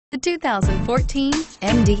The 2014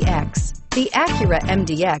 MDX. The Acura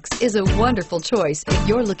MDX is a wonderful choice if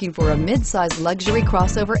you're looking for a mid-size luxury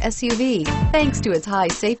crossover SUV. Thanks to its high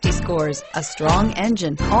safety scores, a strong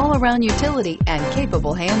engine, all-around utility, and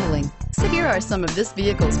capable handling. So here are some of this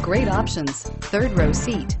vehicle's great options: third row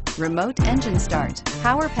seat, remote engine start,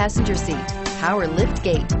 power passenger seat, power lift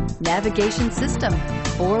gate, navigation system,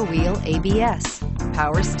 four-wheel ABS,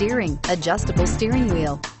 power steering, adjustable steering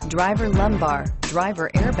wheel, driver lumbar,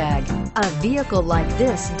 driver airbag. A vehicle like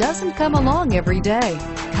this doesn't come along every day.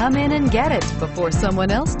 Come in and get it before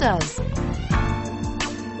someone else does.